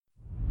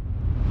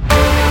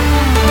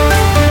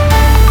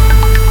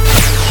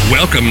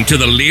Welcome to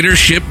the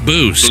Leadership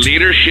Boost.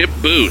 Leadership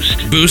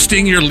Boost.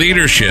 Boosting your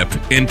leadership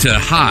into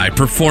high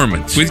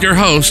performance with your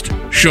host,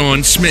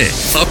 Sean Smith.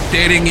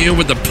 Updating you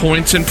with the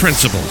points and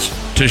principles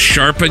to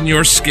sharpen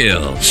your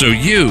skills so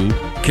you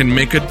can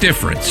make a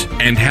difference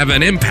and have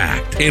an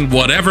impact in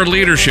whatever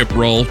leadership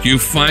role you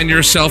find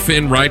yourself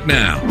in right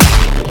now.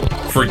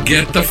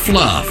 Forget the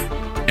fluff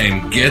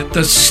and get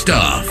the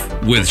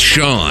stuff with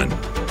Sean.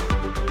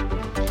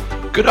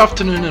 Good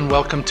afternoon and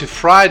welcome to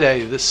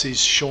Friday. This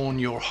is Sean,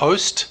 your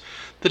host,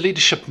 the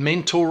leadership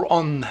mentor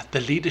on the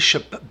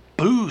Leadership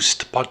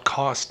Boost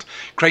podcast.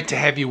 Great to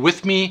have you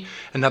with me.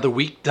 Another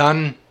week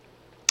done.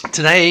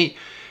 Today,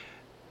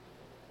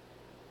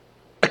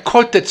 a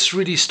quote that's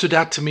really stood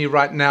out to me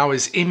right now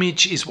is,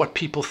 "Image is what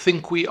people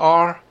think we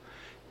are.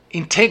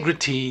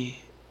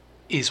 Integrity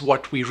is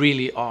what we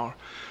really are."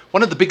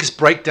 One of the biggest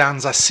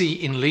breakdowns I see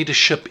in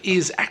leadership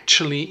is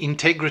actually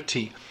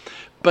integrity,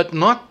 but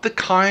not the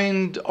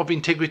kind of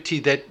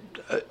integrity that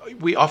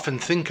we often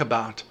think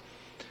about.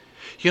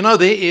 You know,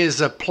 there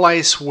is a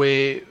place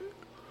where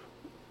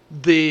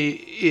there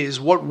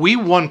is what we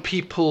want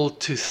people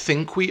to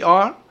think we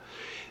are,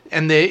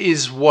 and there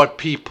is what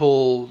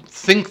people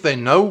think they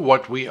know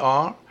what we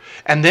are,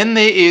 and then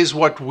there is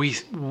what we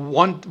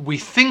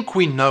think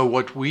we know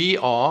what we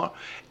are,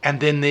 and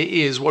then there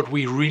is what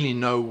we really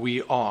know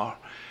we are.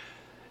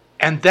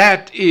 And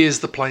that is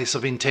the place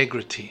of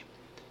integrity.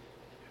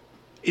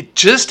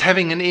 Just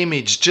having an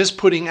image, just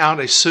putting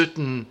out a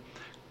certain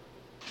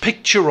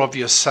picture of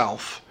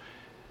yourself,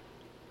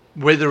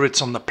 whether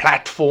it's on the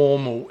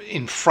platform or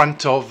in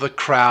front of a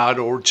crowd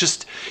or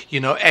just,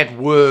 at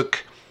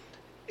work,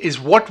 is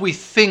what we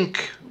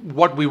think,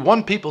 what we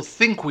want people to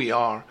think we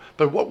are,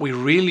 but what we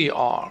really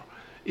are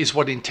is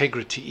what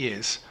integrity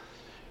is.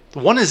 The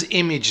one is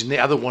image and the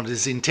other one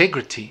is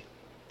integrity.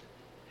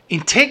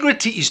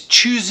 Integrity is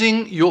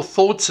choosing your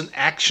thoughts and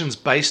actions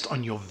based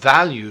on your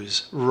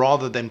values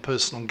rather than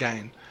personal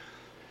gain.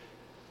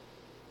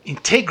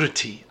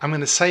 Integrity, I'm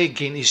going to say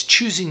again, is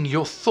choosing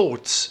your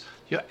thoughts,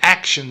 your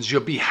actions, your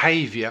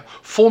behavior,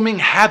 forming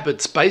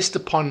habits based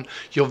upon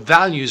your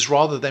values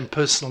rather than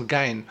personal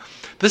gain.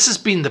 This is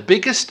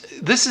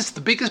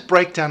the biggest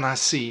breakdown I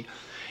see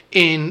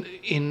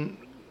in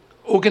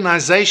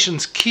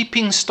organizations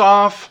keeping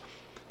staff,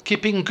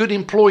 keeping good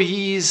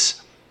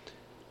employees,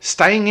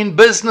 staying in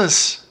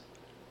business,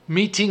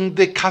 meeting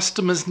their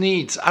customers'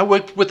 needs. I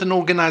worked with an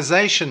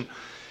organization.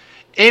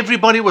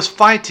 Everybody was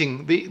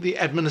fighting. The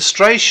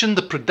administration,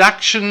 the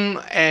production,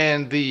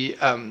 and the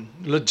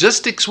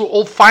logistics were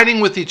all fighting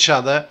with each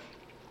other.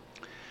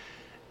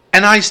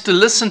 And I used to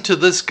listen to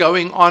this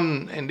going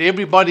on, and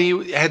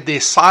everybody had their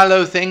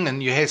silo thing,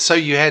 and you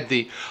had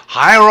the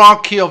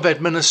hierarchy of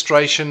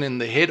administration in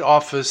the head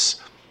office,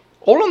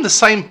 all on the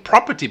same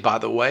property, by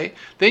the way.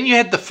 Then you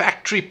had the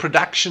factory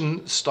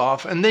production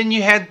staff, and then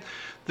you had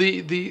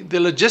the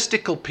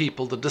logistical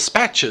people, the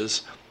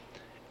dispatchers.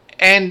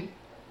 And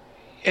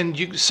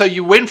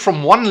you went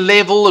from one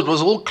level, it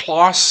was all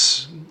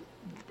class,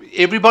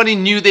 everybody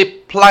knew their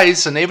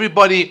place, and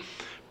everybody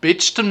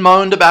bitched and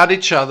moaned about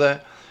each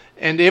other,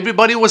 and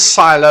everybody was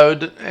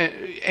siloed,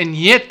 and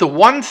yet the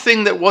one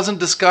thing that wasn't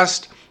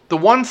discussed, the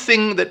one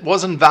thing that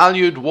wasn't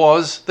valued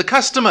was the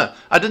customer.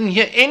 I didn't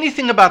hear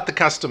anything about the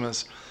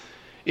customers.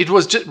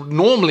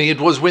 Normally it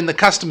was when the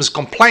customers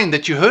complained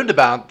that you heard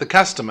about the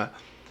customer.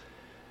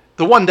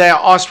 The one day I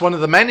asked one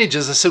of the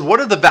managers, I said, "What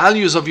are the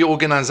values of your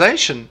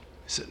organization?"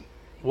 He said,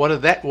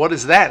 What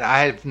is that?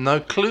 I have no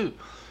clue.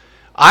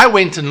 I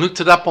went and looked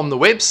it up on the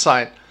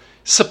website.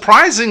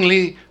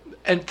 Surprisingly,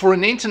 and for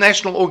an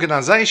international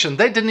organization,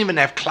 they didn't even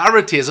have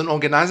clarity as an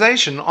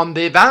organization on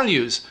their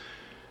values.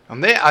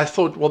 And there I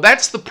thought, well,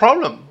 that's the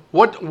problem.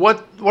 What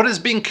is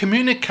being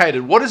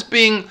communicated? What is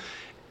being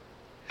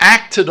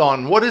acted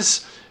on? What are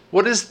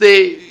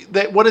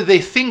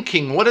they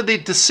thinking? What are their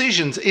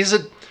decisions? Is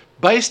it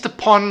based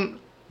upon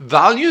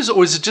values,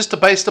 or is it just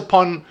based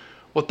upon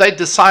what they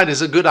decide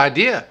is a good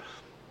idea?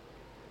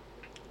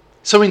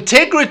 So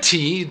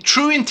integrity,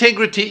 true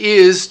integrity,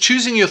 is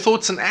choosing your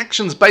thoughts and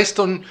actions based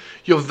on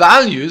your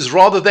values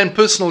rather than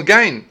personal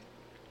gain.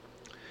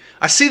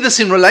 I see this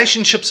in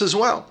relationships as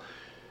well.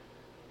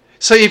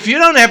 So if you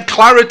don't have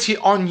clarity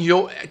on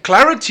your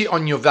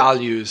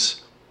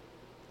values,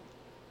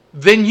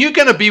 then you're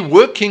going to be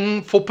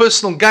working for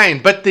personal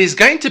gain. But there's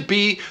going to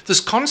be this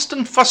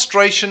constant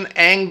frustration,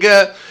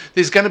 anger,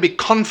 there's going to be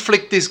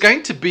conflict, there's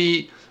going to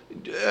be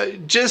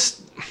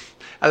just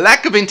a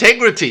lack of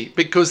integrity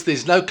because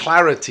there's no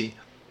clarity.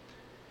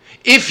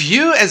 If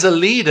you as a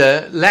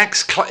leader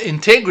lacks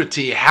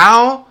integrity,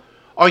 how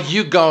are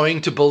you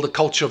going to build a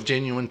culture of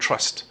genuine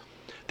trust?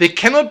 There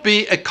cannot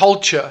be a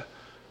culture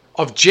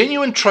of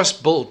genuine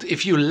trust built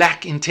if you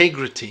lack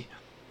integrity.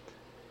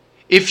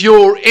 If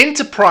your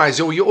enterprise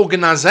or your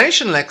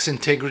organization lacks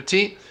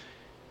integrity,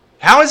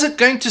 how is it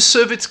going to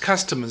serve its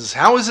customers?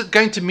 How is it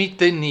going to meet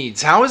their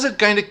needs? How is it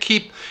going to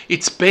keep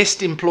its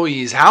best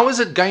employees? How is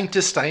it going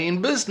to stay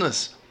in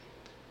business?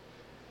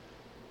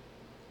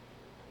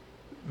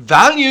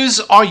 Values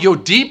are your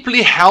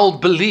deeply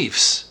held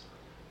beliefs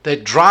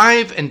that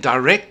drive and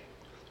direct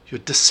your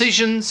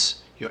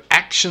decisions, your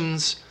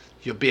actions,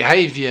 your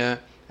behavior,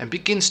 and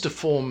begins to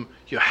form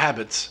your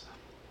habits.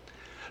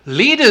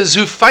 Leaders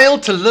who fail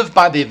to live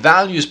by their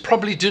values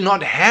probably do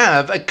not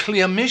have a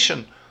clear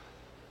mission.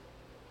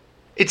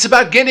 It's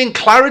about getting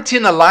clarity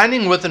and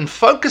aligning with and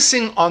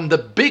focusing on the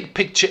big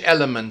picture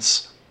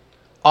elements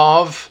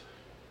of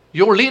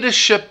your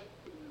leadership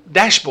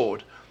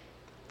dashboard.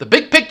 The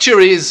big picture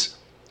is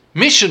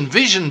mission,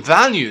 vision,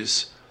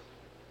 values.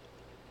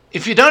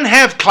 If you don't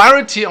have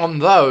clarity on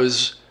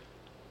those,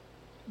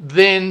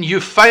 then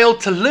you fail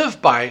to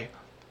live by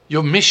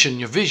your mission,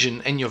 your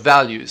vision, and your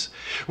values.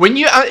 When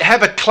you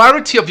have a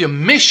clarity of your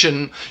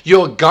mission,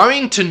 you're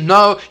going to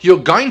know, you're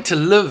going to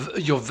live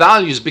your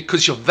values,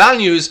 because your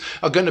values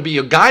are going to be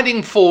your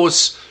guiding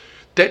force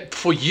that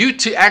for you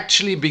to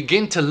actually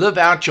begin to live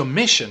out your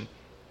mission.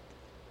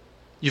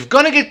 You've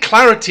got to get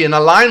clarity and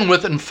align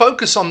with and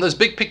focus on those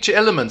big picture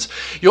elements.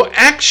 Your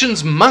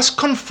actions must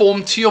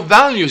conform to your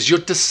values. Your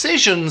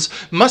decisions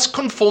must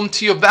conform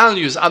to your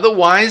values.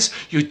 Otherwise,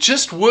 you're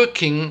just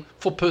working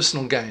for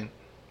personal gain.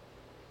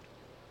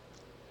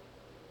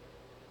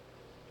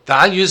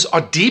 Values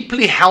are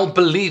deeply held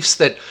beliefs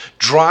that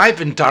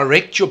drive and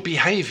direct your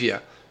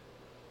behavior.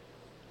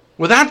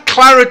 Without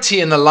clarity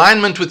and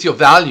alignment with your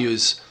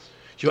values,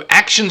 your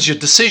actions, your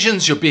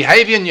decisions, your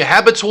behavior, and your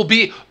habits will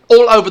be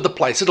all over the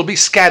place. It'll be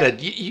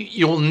scattered.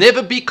 You'll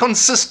never be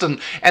consistent,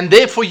 and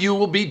therefore you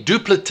will be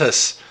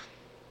duplicitous.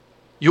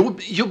 You'll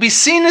be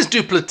seen as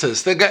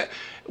duplicitous.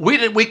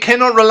 We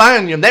cannot rely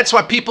on you. And that's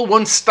why people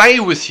won't stay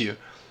with you,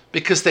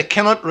 because they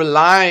cannot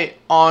rely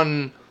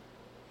on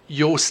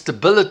your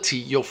stability,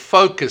 your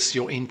focus,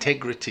 your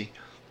integrity.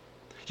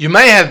 You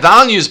may have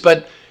values,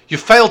 but you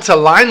fail to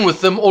align with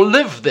them or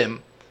live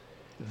them.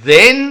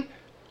 Then,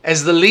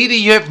 as the leader,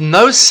 you have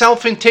no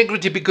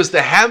self-integrity, because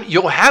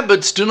your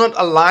habits do not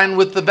align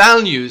with the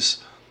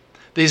values.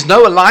 There's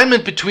no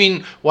alignment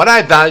between what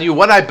I value,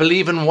 what I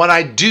believe, and what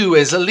I do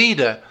as a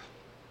leader.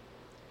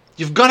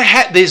 There's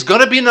got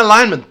to be an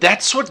alignment.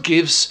 That's what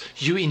gives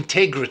you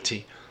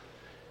integrity.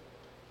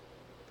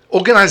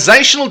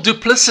 Organizational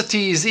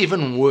duplicity is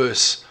even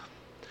worse,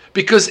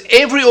 because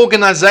every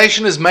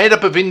organization is made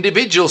up of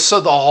individuals, so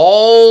the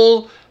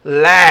whole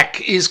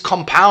lack is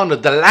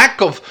compounded. The lack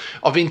of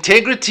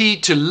integrity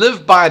to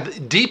live by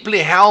deeply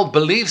held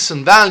beliefs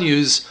and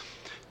values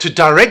to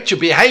direct your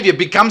behavior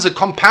becomes a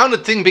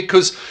compounded thing,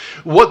 because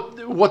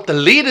what the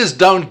leaders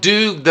don't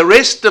do, the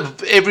rest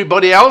of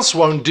everybody else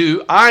won't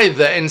do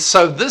either. And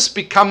so this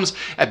becomes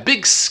a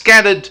big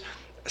scattered,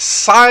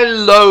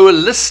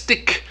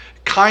 siloistic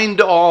kind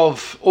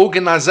of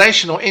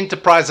organization or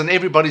enterprise, and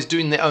everybody's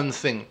doing their own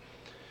thing.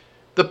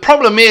 The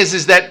problem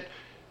is that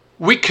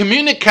we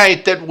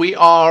communicate that we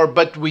are,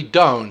 but we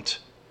don't.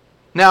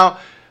 Now,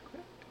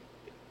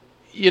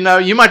 you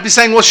might be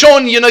saying, well,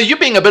 Sean, you're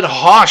being a bit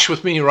harsh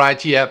with me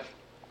right here.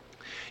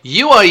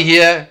 You are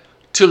here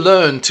to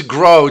learn, to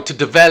grow, to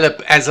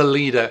develop as a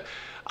leader.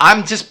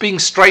 I'm just being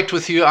straight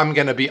with you. I'm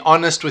going to be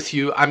honest with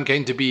you. I'm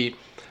going to be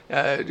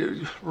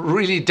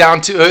really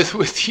down to earth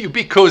with you,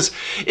 because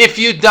if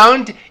you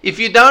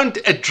don't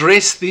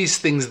address these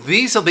things,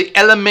 these are the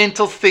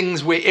elemental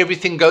things where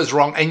everything goes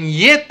wrong, and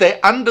yet they're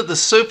under the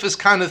surface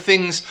kind of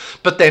things,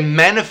 but they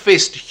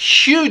manifest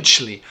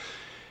hugely.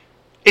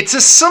 It's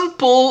a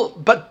simple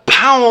but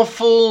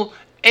powerful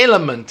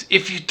element.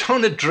 If you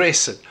don't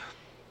address it,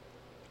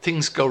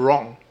 things go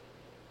wrong.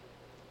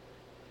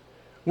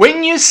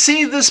 When you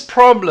see this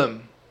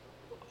problem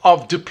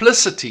of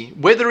duplicity,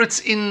 whether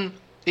it's in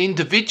the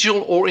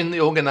individual or in the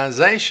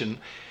organization,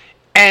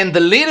 and the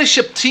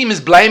leadership team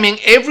is blaming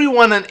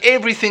everyone and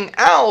everything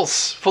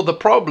else for the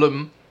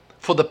problem,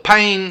 for the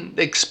pain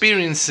they're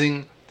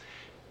experiencing,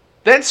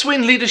 that's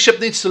when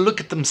leadership needs to look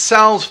at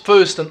themselves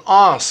first and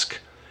ask,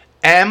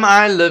 am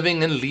I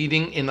living and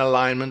leading in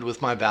alignment with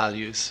my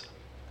values?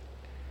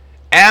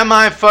 Am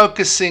I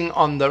focusing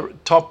on the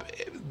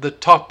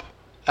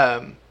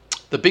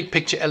big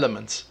picture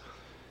elements?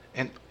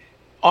 And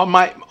are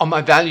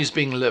my values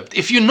being lived?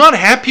 If you're not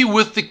happy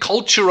with the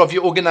culture of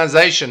your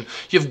organization,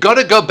 you've got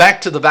to go back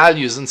to the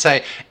values and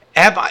say,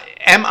 am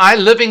I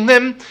living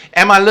them?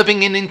 Am I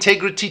living in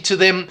integrity to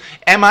them?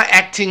 Am I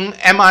acting?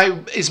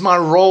 Is my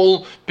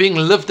role being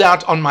lived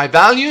out on my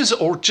values,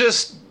 or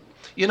just,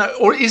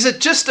 or is it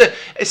just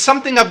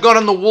something I've got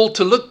on the wall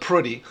to look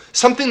pretty?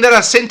 Something that I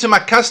send to my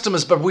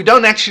customers, but we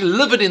don't actually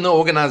live it in the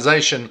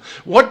organization.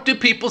 What do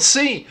people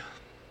see?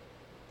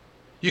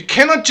 You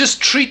cannot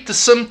just treat the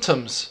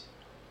symptoms.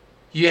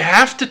 You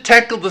have to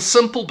tackle the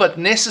simple but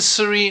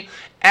necessary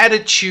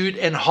attitude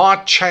and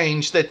heart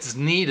change that's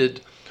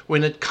needed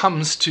when it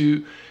comes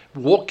to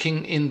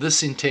walking in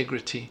this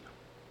integrity.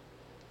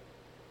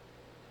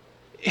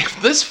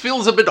 If this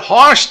feels a bit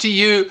harsh to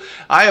you,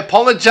 I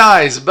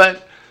apologize,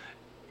 but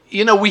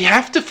we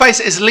have to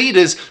face, as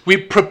leaders,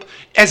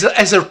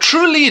 as a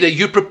true leader,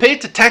 you're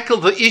prepared to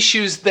tackle the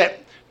issues that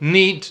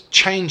need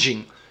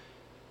changing.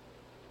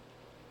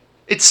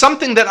 It's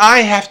something that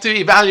I have to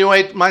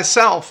evaluate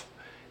myself.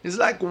 It's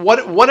like,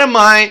 what am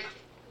I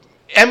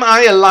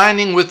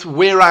aligning with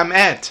where I'm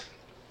at?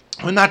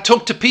 When I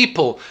talk to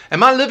people,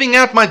 am I living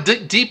out my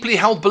deeply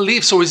held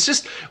beliefs,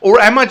 or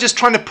am I just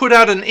trying to put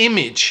out an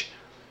image?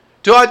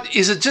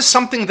 Is it just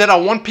something that I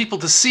want people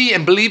to see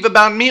and believe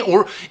about me,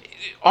 or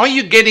are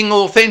you getting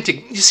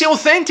authentic? You see,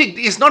 authentic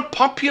is not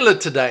popular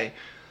today.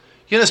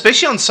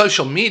 Especially on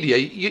social media.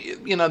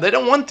 They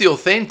don't want the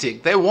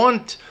authentic. They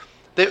want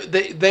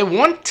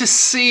to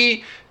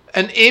see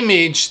an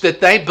image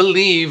that they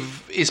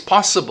believe is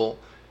possible.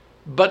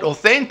 But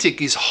authentic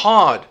is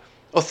hard.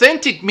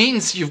 Authentic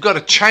means you've got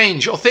to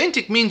change.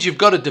 Authentic means you've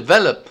got to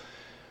develop.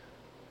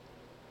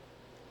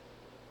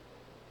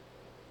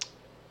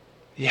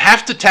 You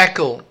have to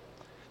tackle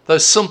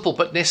those simple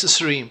but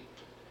necessary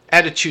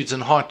attitudes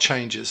and heart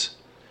changes.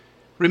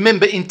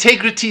 Remember,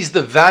 integrity is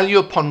the value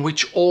upon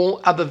which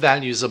all other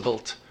values are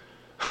built.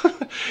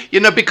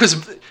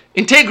 Because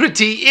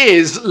integrity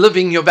is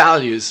living your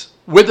values,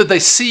 whether they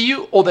see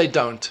you or they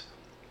don't.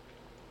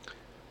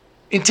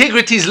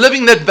 Integrity is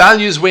living that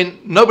values when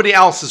nobody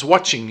else is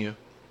watching you.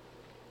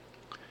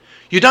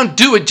 You don't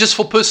do it just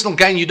for personal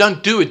gain. You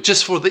don't do it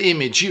just for the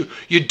image.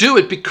 You do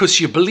it because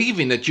you believe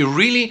in it. You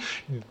really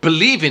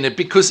believe in it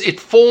because it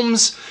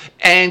forms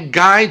and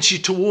guides you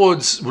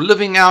towards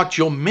living out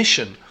your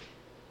mission.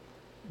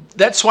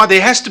 That's why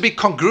there has to be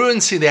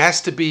congruency. There has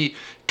to be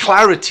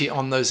clarity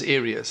on those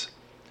areas.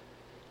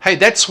 Hey,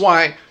 that's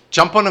why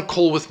jump on a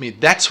call with me.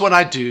 That's what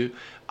I do.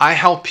 I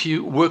help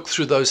you work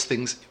through those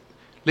things.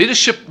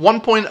 Leadership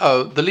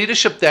 1.0, the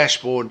Leadership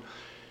Dashboard,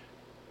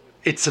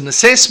 it's an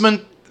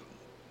assessment.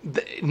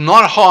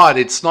 Not hard.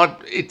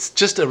 It's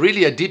just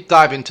really a deep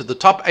dive into the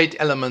top 8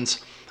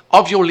 elements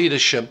of your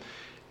leadership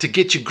to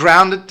get you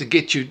grounded, to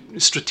get you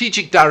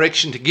strategic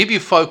direction, to give you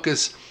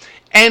focus.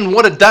 And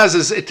what it does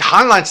is it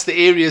highlights the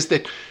areas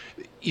that,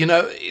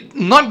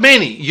 not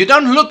many. You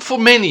don't look for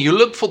many. You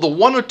look for the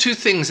 1 or 2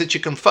 things that you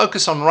can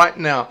focus on right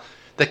now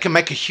that can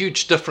make a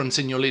huge difference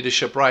in your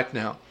leadership right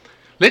now.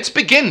 Let's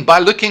begin by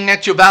looking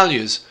at your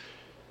values.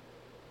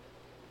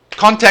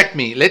 Contact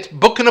me. Let's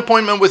book an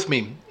appointment with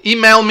me.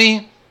 Email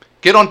me.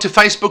 Get onto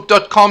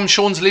facebook.com,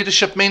 Sean's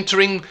Leadership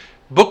Mentoring,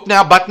 book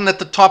now button at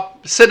the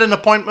top, set an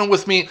appointment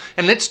with me,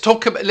 and let's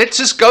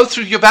just go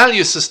through your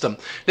value system.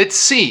 Let's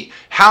see,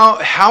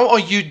 how are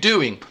you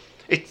doing?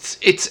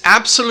 It's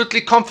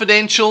absolutely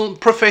confidential,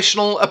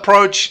 professional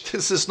approach.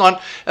 This is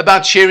not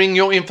about sharing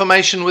your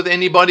information with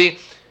anybody.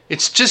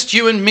 It's just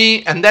you and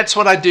me, and that's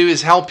what I do,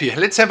 is help you.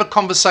 Let's have a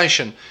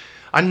conversation.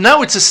 I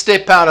know it's a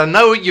step out. I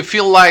know you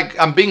feel like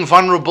I'm being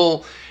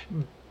vulnerable,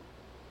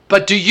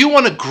 but do you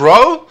want to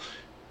grow?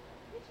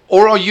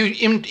 Or are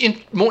you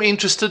more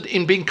interested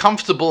in being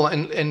comfortable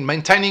and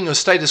maintaining your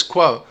status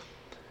quo?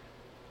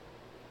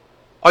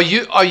 Are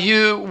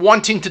you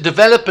wanting to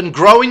develop and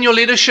grow in your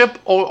leadership,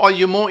 or are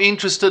you more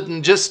interested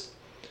in just,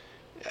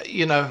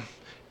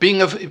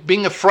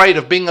 being afraid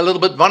of being a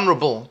little bit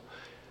vulnerable?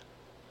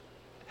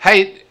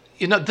 Hey,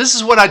 this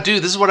is what I do.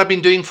 This is what I've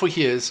been doing for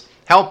years,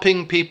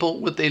 helping people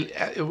with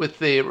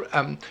their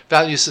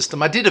value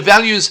system. I did a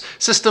values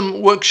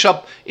system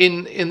workshop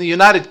in the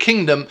United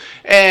Kingdom,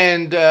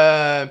 and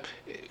a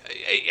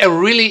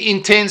really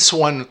intense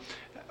one.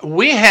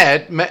 We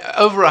had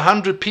over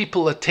 100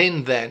 people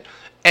attend that.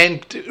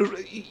 And,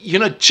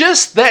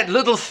 just that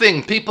little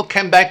thing, people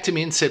came back to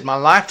me and said, my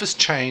life has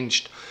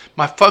changed.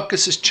 My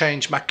focus has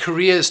changed. My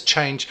career has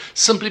changed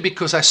simply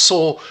because I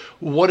saw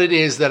what it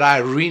is that I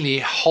really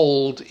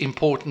hold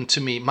important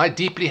to me, my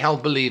deeply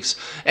held beliefs.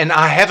 And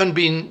I haven't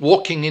been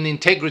walking in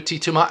integrity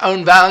to my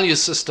own value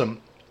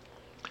system.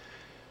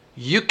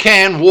 You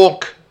can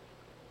walk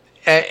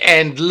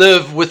and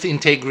live with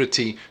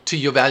integrity to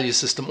your value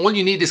system. All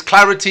you need is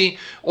clarity.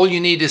 All you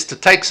need is to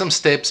take some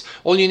steps.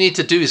 All you need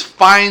to do is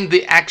find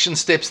the action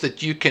steps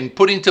that you can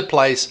put into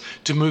place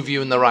to move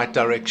you in the right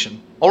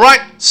direction. All right.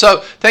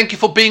 So thank you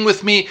for being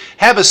with me.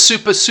 Have a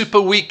super,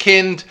 super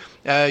weekend.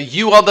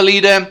 You are the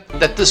leader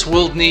that this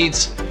world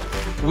needs.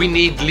 We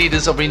need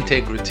leaders of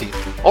integrity.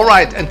 All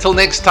right. Until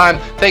next time,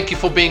 thank you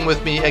for being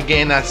with me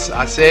again. As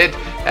I said,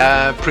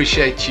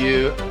 appreciate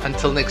you.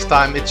 Until next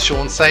time, it's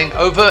Sean saying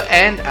over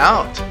and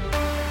out.